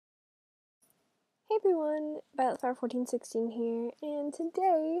Hey everyone, Violetfire1416 here, and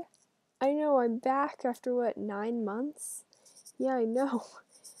today, I know I'm back after what, 9 months? Yeah, I know.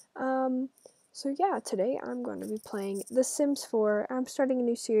 So yeah, today I'm going to be playing The Sims 4. I'm starting a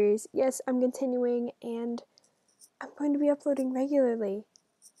new series. Yes, I'm continuing, and I'm going to be uploading regularly.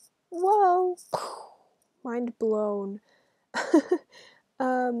 Whoa! Mind blown.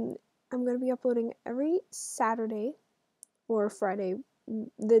 I'm going to be uploading every Saturday or Friday,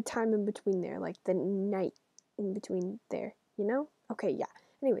 the time in between there, like the night in between there, you know? Okay, yeah.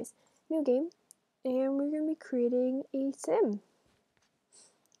 Anyways, new game, and we're going to be creating a sim.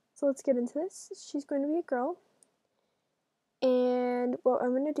 So let's get into this. She's going to be a girl, and what I'm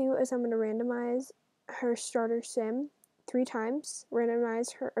going to do is I'm going to randomize her starter sim 3 times,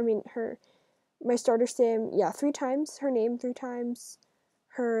 randomize my starter sim, yeah, 3 times, her name 3 times,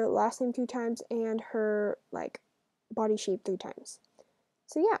 her last name 3 times, and her, like, body shape 3 times.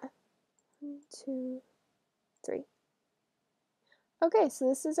 So yeah, 1, 2, 3. Okay, so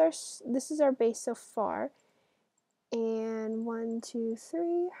this is our base so far. And 1, 2,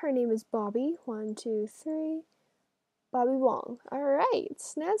 3. Her name is Bobby. 1, 2, 3. Bobby Wong. All right,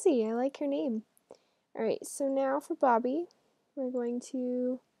 snazzy. I like her name. All right, so now for Bobby, we're going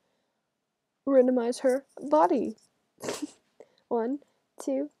to randomize her body. 1,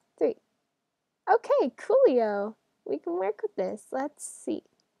 2, 3. Okay, coolio. We can work with this. Let's see.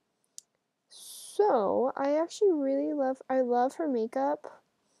 So I actually really love her makeup.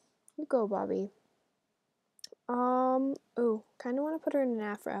 You go, Bobby. Oh, kind of want to put her in an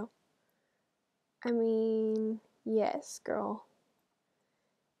afro. I mean, yes, girl.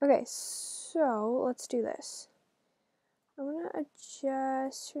 Okay, so let's do this. I'm gonna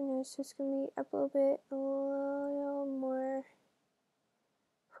adjust her nose so it's gonna be up a little more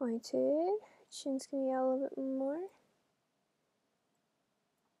pointed. Chin's gonna be out a little bit more.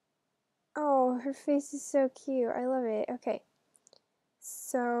 Oh, her face is so cute. I love it. Okay,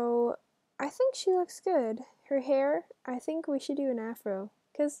 so I think she looks good. Her hair, I think we should do an afro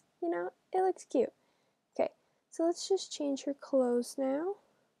because, you know, it looks cute. Okay, so let's just change her clothes now.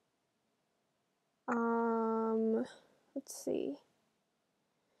 Let's see.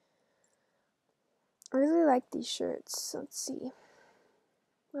 I really like these shirts. Let's see.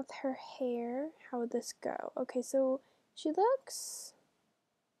 With her hair, how would this go? Okay, so she looks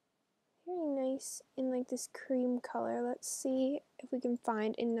very nice in like this cream color. Let's see if we can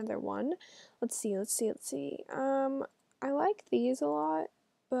find another one. Let's see. I like these a lot,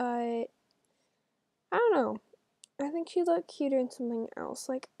 but I don't know. I think she'd look cuter in something else.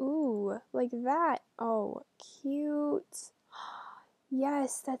 Like, ooh, like that. Oh, cute.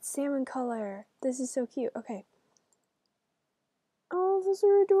 Yes, that salmon color. This is so cute. Okay. Oh, those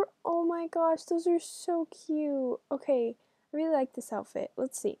are adorable. Oh my gosh, those are so cute. Okay, I really like this outfit.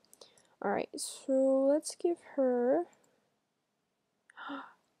 Let's see. Alright, so let's give her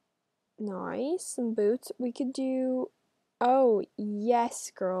nice some boots. We could do. Oh,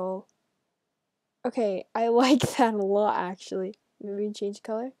 yes, girl. Okay, I like that a lot actually. Maybe change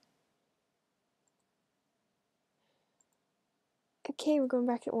color. Okay, we're going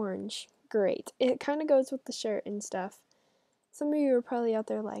back to orange. Great. It kind of goes with the shirt and stuff. Some of you are probably out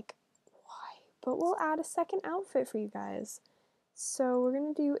there like, why? But we'll add a second outfit for you guys. So we're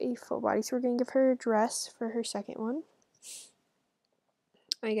going to do a full body. So we're going to give her a dress for her second one,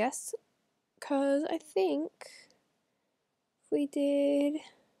 I guess. Because I think if we did,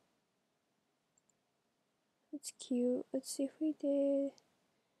 that's cute. Let's see if we did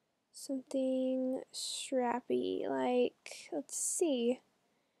something strappy. Like, let's see.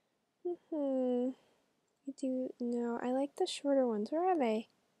 We do, no, I like the shorter ones. Where are they?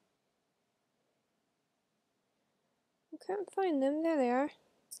 I can't find them. There they are.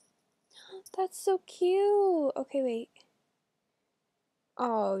 That's so cute. Okay, wait.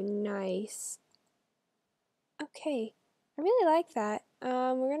 Oh, nice. Okay, I really like that.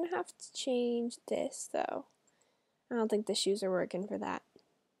 We're gonna have to change this though. I don't think the shoes are working for that.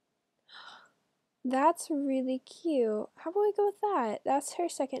 That's really cute. How about we go with that? That's her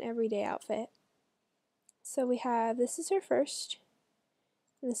second everyday outfit. So we have, this is her first,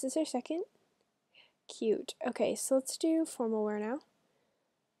 and this is her second. Cute. Okay, so let's do formal wear now.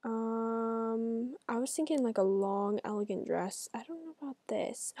 I was thinking like a long, elegant dress. I don't know about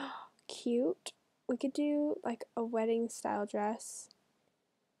this. Cute. We could do like a wedding style dress.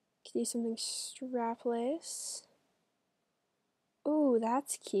 Could do something strapless. Ooh,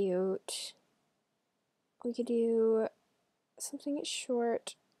 that's cute. We could do something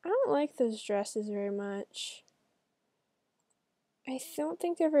short. I don't like those dresses very much. I don't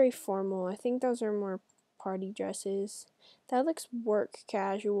think they're very formal. I think those are more party dresses. That looks work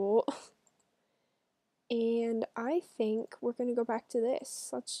casual. And I think we're gonna go back to this.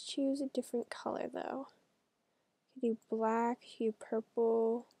 Let's choose a different color though. Do black, do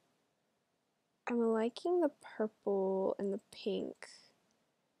purple. I'm liking the purple and the pink.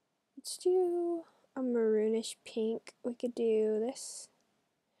 Let's do a maroonish pink. We could do this.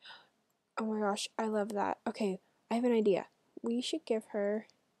 Oh my gosh, I love that. Okay, I have an idea. We should give her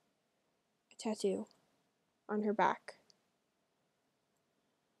a tattoo on her back.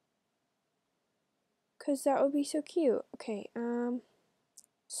 Cause that would be so cute. Okay,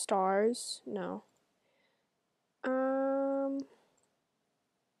 stars, no.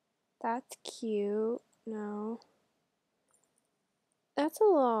 That's cute, no. That's a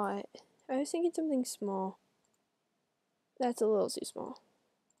lot. I was thinking something small. That's a little too small.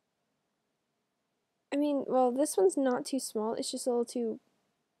 I mean, well, this one's not too small, it's just a little too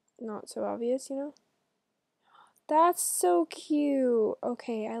not so obvious, you know? That's so cute.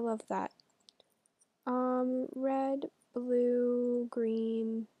 Okay, I love that. Red, blue,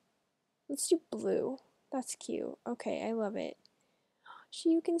 green. Let's do blue. That's cute. Okay, I love it.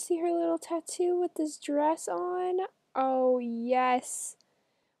 You can see her little tattoo with this dress on. Oh, yes.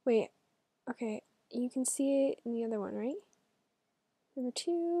 Wait, okay. You can see it in the other one, right? Number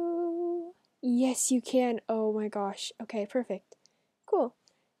 2. Yes, you can. Oh my gosh. Okay, perfect. Cool.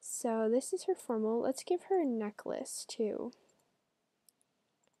 So this is her formal. Let's give her a necklace too.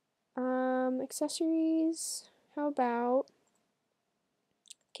 Accessories. How about...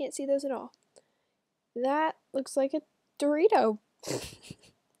 Can't see those at all. That looks like a Dorito.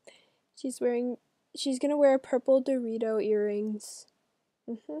 She's gonna wear purple Dorito earrings.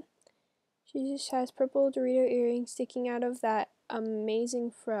 She just has purple Dorito earrings sticking out of that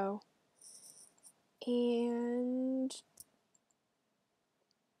amazing fro. And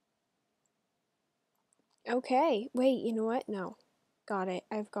okay, wait, you know what? No. Got it.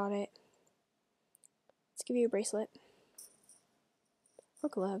 I've got it. Let's give you a bracelet. Or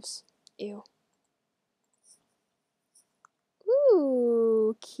gloves. Ew.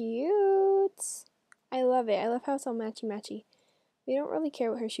 Ooh, cute. I love it. I love how it's all matchy-matchy. We don't really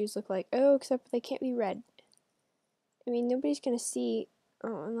care what her shoes look like. Oh, except they can't be red. I mean, nobody's gonna see...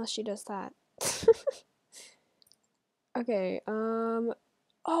 Oh, unless she does that. Okay, oh,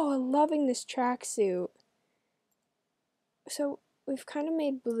 I'm loving this tracksuit. So, we've kind of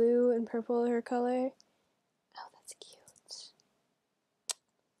made blue and purple her color. Oh, that's cute.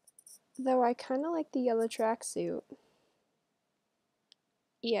 Though I kind of like the yellow tracksuit.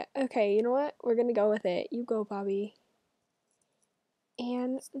 Yeah, okay, you know what? We're gonna go with it. You go, Bobby.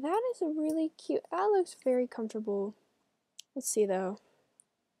 And that is a really cute... That looks very comfortable. Let's see, though.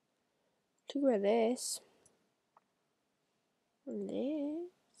 To wear this. And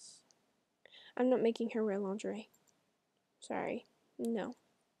this. I'm not making her wear lingerie. Sorry. No.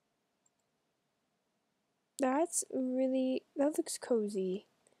 That looks cozy.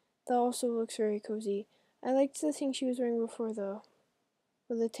 That also looks very cozy. I liked the thing she was wearing before though.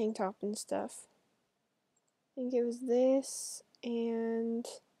 With the tank top and stuff. I think it was this and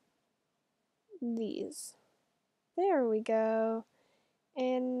these. There we go.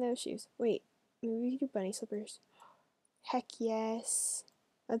 And those shoes. Wait, maybe we could do bunny slippers. Heck yes.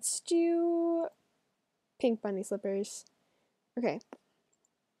 Let's do pink bunny slippers. Okay.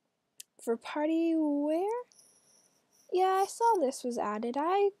 For party wear? Yeah, I saw this was added.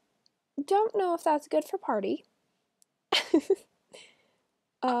 I don't know if that's good for party.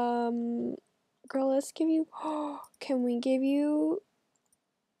 Girl, let's give you... Can we give you...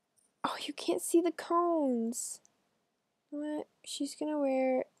 Oh, you can't see the cones. What? She's gonna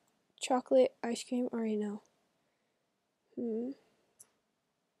wear chocolate ice cream. Already know.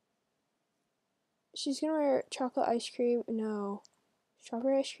 She's gonna wear chocolate ice cream. No.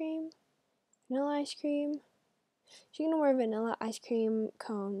 Strawberry ice cream? Vanilla ice cream? She's gonna wear vanilla ice cream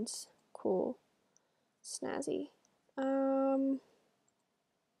cones. Cool. Snazzy.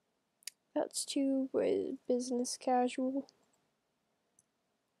 That's too business casual.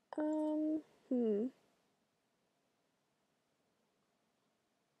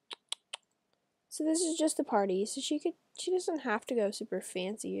 So this is just a party, so she doesn't have to go super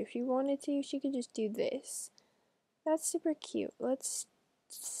fancy. If she wanted to, she could just do this. That's super cute. Let's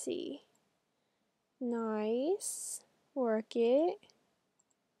see. Nice. Work it.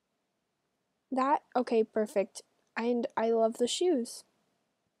 That, okay, perfect. And I love the shoes.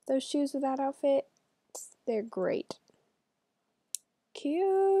 Those shoes with that outfit, they're great.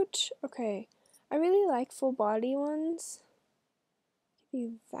 Cute. Okay. I really like full body ones.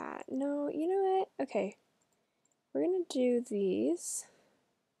 Do that. No, you know what? Okay. We're gonna do these.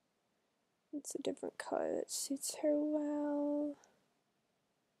 It's a different color that suits her well.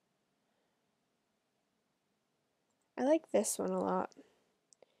 I like this one a lot.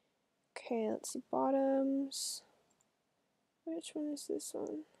 Okay, let's see, bottoms. Which one is this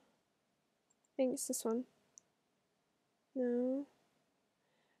one? I think it's this one. No.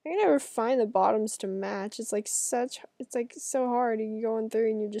 I can never find the bottoms to match. It's like so hard. You're going through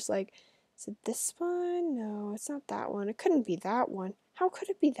and you're just like, is it this one? No, it's not that one. It couldn't be that one. How could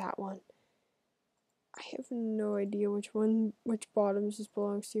it be that one? I have no idea which bottoms this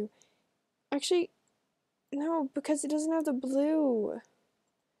belongs to. Actually, no, because it doesn't have the blue.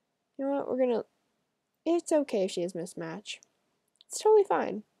 You know what? It's okay if she has mismatch. It's totally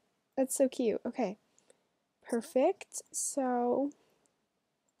fine. That's so cute. Okay. Perfect. So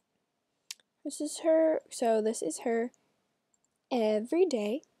this is her every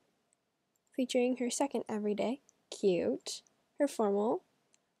day, featuring her second everyday. Cute. Her formal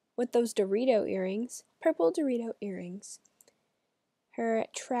with those Dorito earrings, purple Dorito earrings. Her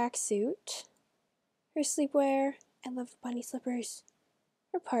tracksuit. Her sleepwear. I love bunny slippers.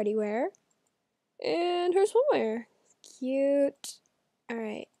 Her party wear. And her swimwear. Cute.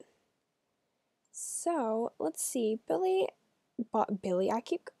 Alright. So, let's see. Billy. Why did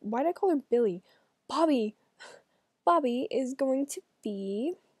I call her Billy? Bobby. Bobby is going to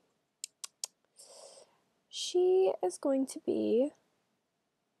be. She is going to be.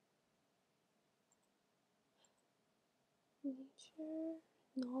 Nature,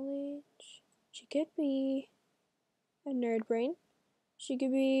 knowledge. She could be a nerd brain. She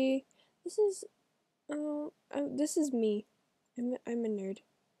could be. This is me. I'm a nerd.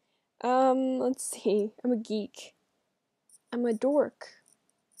 Let's see. I'm a geek. I'm a dork.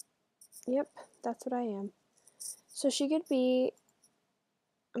 Yep, that's what I am. So she could be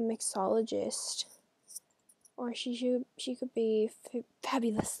a mixologist, or she could be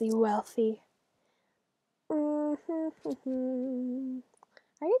fabulously wealthy. I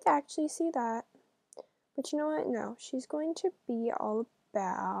could actually see that. But you know what? No, she's going to be all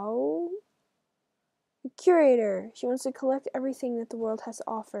about a curator. She wants to collect everything that the world has to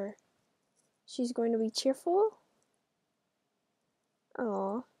offer. She's going to be cheerful.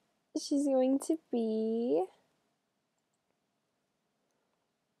 Oh, she's going to be.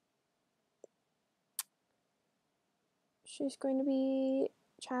 She's going to be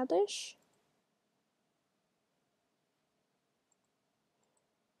childish.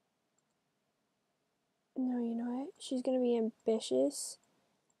 No, you know what? She's going to be ambitious.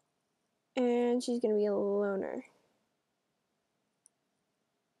 And she's going to be a loner.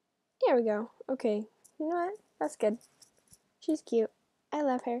 There we go. Okay. You know what? That's good. She's cute. I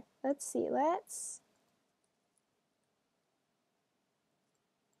love her. Let's see.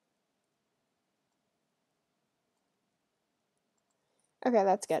 Okay,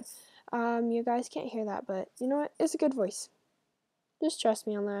 that's good. You guys can't hear that, but you know what? It's a good voice. Just trust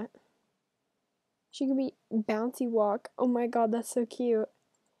me on that. She could be bouncy walk. Oh my god, that's so cute.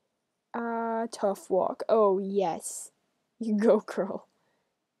 Tough walk. Oh yes. You go, girl.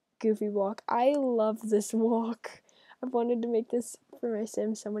 Goofy walk. I love this walk. I've wanted to make this for my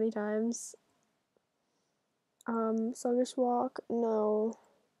sim so many times. Sluggish walk. No.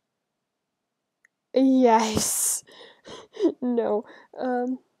 Yes. No.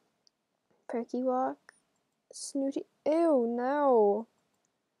 Perky walk. Snooty. Ew, no.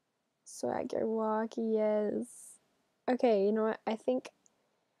 Swagger walk, yes. Okay, you know what? I think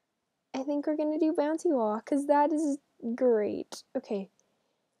we're gonna do bouncy walk, because that is great. Okay.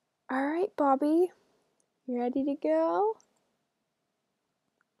 Alright, Bobby. You ready to go?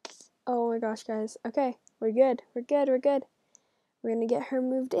 Oh my gosh, guys. Okay, we're good. We're good. We're good. We're gonna get her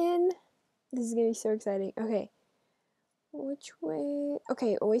moved in. This is gonna be so exciting. Okay. Which way?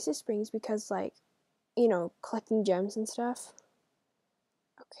 Okay, Oasis Springs, because, like, you know, collecting gems and stuff.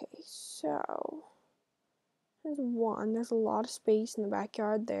 Okay, so there's one. There's a lot of space in the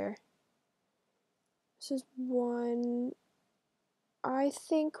backyard there. This is one. I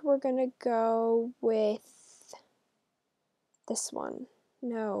think we're gonna go with this one.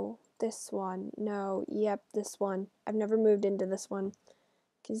 No, this one. No, yep, this one. I've never moved into this one.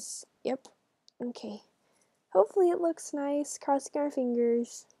 Yep. Okay. Hopefully it looks nice. Crossing our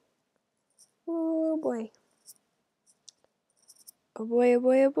fingers. Oh boy. Oh boy, oh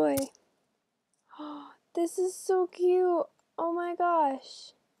boy, oh boy. This is so cute. Oh my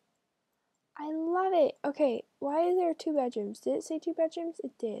gosh. I love it. Okay, why is there 2 bedrooms? Did it say 2 bedrooms?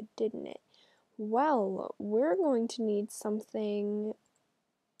 It did, didn't it? Well, we're going to need something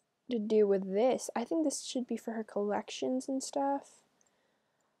to do with this. I think this should be for her collections and stuff.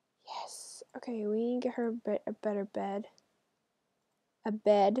 Yes. Okay, we need to get her a better bed. A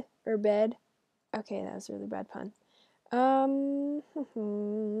bed or bed. Okay, that was a really bad pun.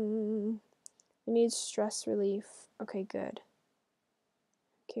 It needs stress relief. Okay, good.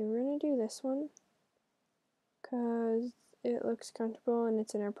 Okay, we're gonna do this one because it looks comfortable and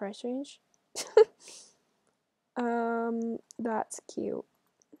it's in our price range. That's cute.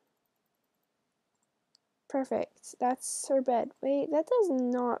 Perfect. That's her bed. Wait, that does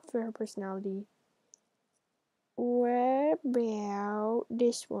not fit her personality. What about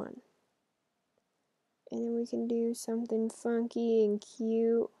this one? And then we can do something funky and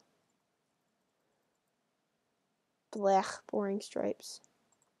cute. Blech, boring stripes.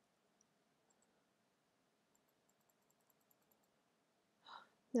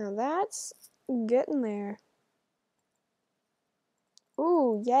 Now that's getting there.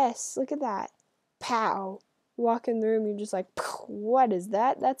 Ooh, yes, look at that. Pow. Walk in the room, you're just like, what is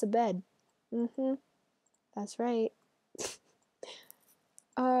that? That's a bed. That's right.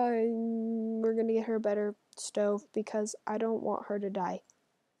 We're gonna get her a better stove because I don't want her to die.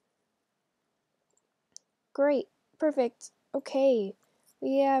 Great. Perfect. Okay.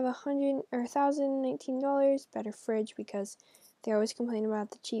 We have $1,019. Better fridge because they always complain about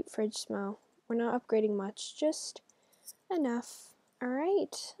the cheap fridge smell. We're not upgrading much, just enough.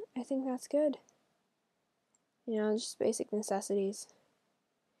 Alright. I think that's good. Just basic necessities.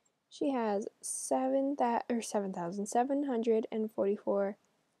 She has $7,744.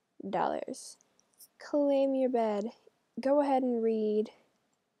 Claim your bed. Go ahead and read.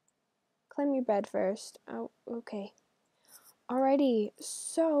 Claim your bed first. Oh, okay. Alrighty,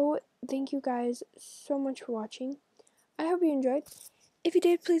 so thank you guys so much for watching. I hope you enjoyed. If you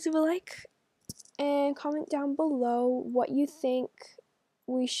did, please leave a like and comment down below what you think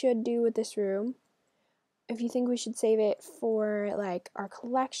we should do with this room. If you think we should save it for like our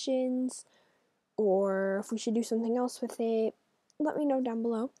collections or if we should do something else with it, let me know down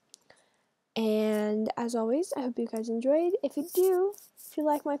below. And as always, I hope you guys enjoyed. If you do, if you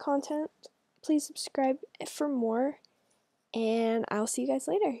like my content, please subscribe for more. And I'll see you guys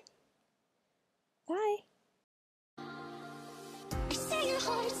later. Bye. Say your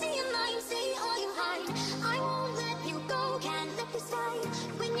heart, say your mind, say all you hide. I won't let you go, can't let this slide.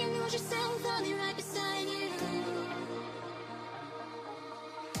 When you lose yourself, I'll be right beside you.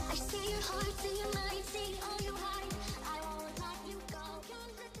 I say your heart, say your mind, say all you hide.